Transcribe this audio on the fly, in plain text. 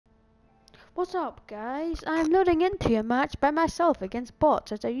What's up, guys? I'm loading into a match by myself against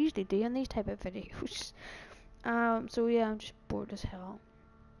bots, as I usually do in these type of videos. So yeah, I'm just bored as hell.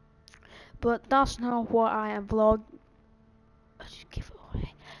 But that's not what I am vlog. I just give it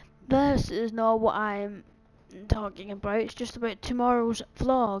away. This is not what I'm talking about. It's just about tomorrow's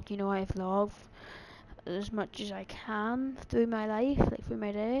vlog. You know, I vlog as much as I can through my life, like through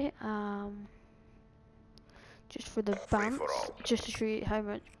my day. Just for the bants, just to show you how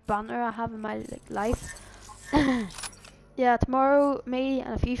much banter I have in my life. Yeah, tomorrow me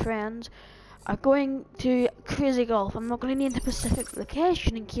and a few friends are going to Crazy Golf. I'm not going to name the specific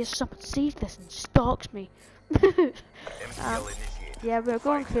location in case someone sees this and stalks me. Yeah, we're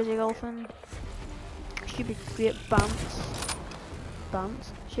going crazy golfing. Should be great bants.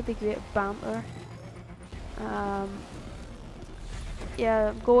 Should be great banter. Yeah,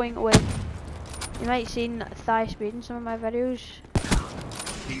 I'm going with. You might have seen Thigh Speed in some of my videos.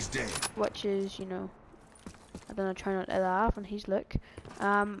 He's dead. Which is, you know, I don't know, try not to laugh and he's look.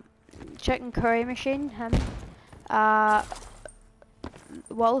 Chicken Curry Machine, him.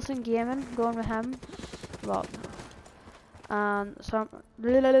 Wilson Gaming, going with him. Well, and some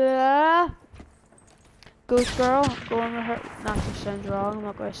Ghost Girl, going with her. That just sounds wrong. I'm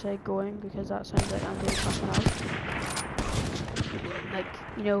not going to say going because that sounds like I'm doing something else. Like,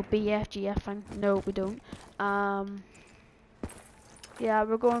 you know, BFGF thing. No, we don't. Yeah,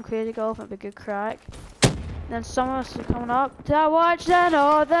 we're going crazy golf. It'll be a good crack. Then someone else is coming up to watch the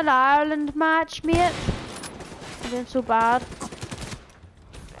Northern Ireland match, mate. I'm doing so bad.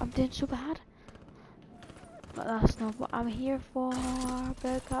 But that's not what I'm here for,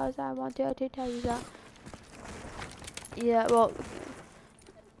 because I wanted to tell you that. Yeah, well,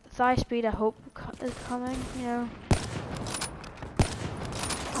 Thigh Speed I hope is coming, you know.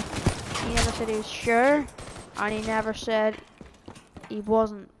 He never said he was sure, and he never said he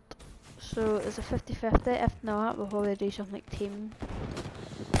wasn't. So it's a 50-50. If not, we'll probably do something like team.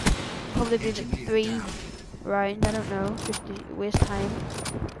 Probably do like 3 rounds. I don't know, just to waste time.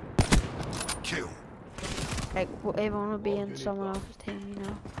 Kill. Like everyone will be in someone else's team, you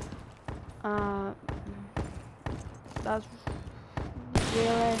know. That's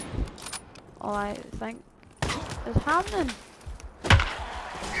really all I think is happening.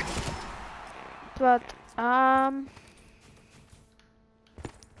 But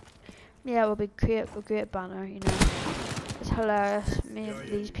yeah, it will be a great banner, you know. It's hilarious. Me and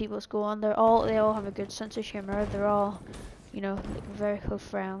these people at school, and they all have a good sense of humor. They're all, you know, like very close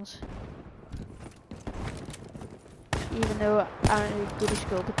friends. Even though I don't really go to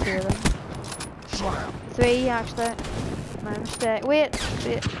school to 2 of them. 3 actually. My mistake. Wait.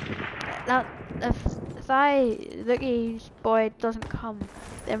 That if Lucky's boy doesn't come,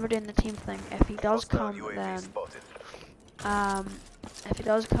 then we're doing the team thing. If he does come,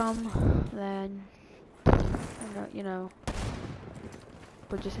 then you know,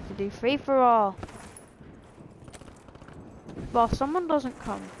 we'll just have to do free for all. Well, if someone doesn't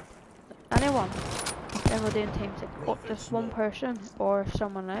come, anyone, then we're doing teams like just one person, or if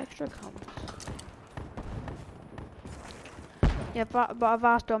someone extra comes. Yeah, but I've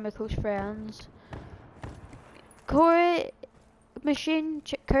asked all my close friends. Curry Machine.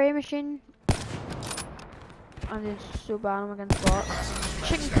 I'm doing so bad. I'm against bot.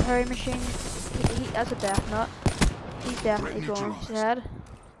 Chicken Curry Machine. That's a death nut. He's definitely going. He said.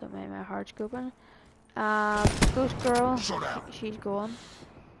 Don't mind my hard scoping. Ghost Girl. She's going.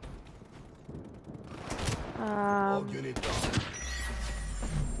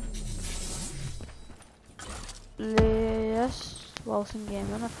 Yes. Wilson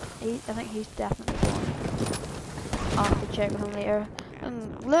Gaming. I think he's definitely going. I'll have to check with him later.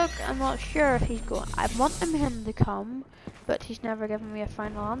 And look, I'm not sure if he's going. I want him to come, but he's never given me a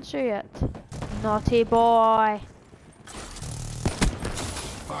final answer yet. Naughty boy.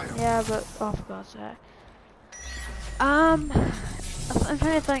 Yeah, but oh, for God's sake. I'm trying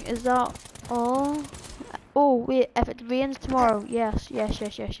to think. Is that all? Oh wait, if it rains tomorrow, yes. I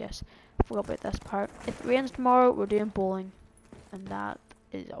forgot about this part. If it rains tomorrow, we're doing bowling, and that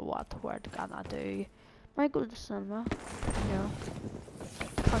is what we're gonna do. Might go to the cinema, you know.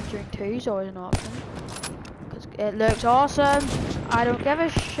 Conjuring 2 is always an option, because it looks awesome. I don't give a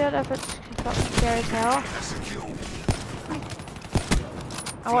shit if it's fucking scary as hell.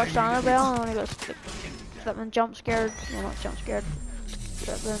 I watched Annabelle and only got flipping jump scared. Well, not jump scared.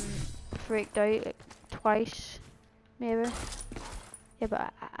 Flipping freaked out like twice, maybe. Yeah,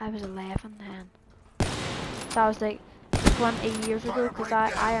 but I was 11 then. That was like 20 years ago, because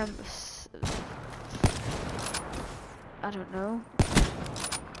I am, I don't know.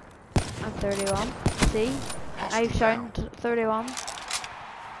 I'm 31. See? I sound 31.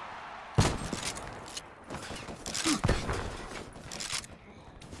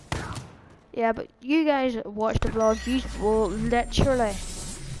 Yeah, but you guys watch the vlog, you will literally,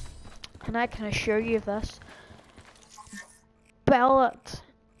 and I can assure you of this, pellet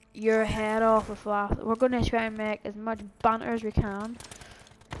your head off with laughter. We're going to try and make as much banter as we can.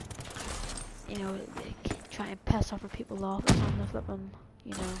 You know, try and piss off or people off. It's on the flipping,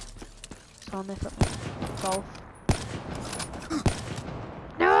 you know, it's on the flipping golf.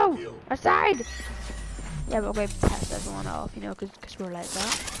 No! Aside! Yeah, but we're going to piss everyone off, you know, because we're like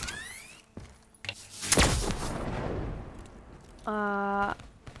that.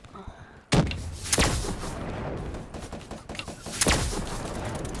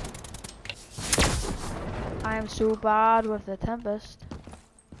 I am so bad with the Tempest.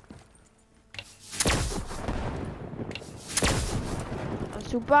 I'm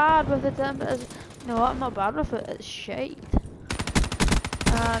so bad with the Tempest. No, I'm not bad with it. It's shite.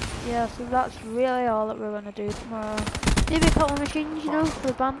 Yeah, so that's really all that we're gonna do tomorrow. Maybe a couple of machines, you know, for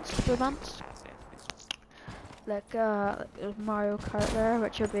the bands. Like Mario Kart there,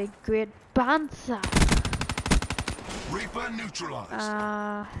 which would be great banter. Reaper neutralized.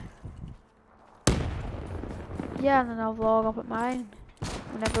 Yeah, and then I'll vlog up at mine.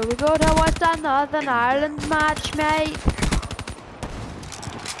 Whenever we go to West Northern Ireland match, mate.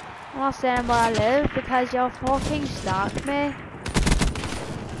 I'm not saying where I live because you'll fucking stalk me.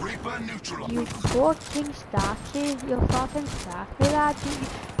 Reaper neutralized. You fucking stalky. You fucking stalk me, lad.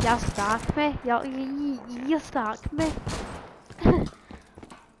 You stalk me. You stalk me.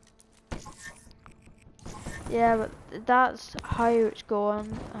 Yeah, but that's how it's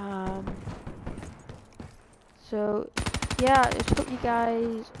going. So yeah, I just hope you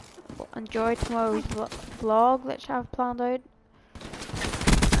guys enjoy tomorrow's vlog which I've planned out,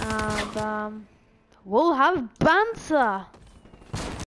 and we'll have banter.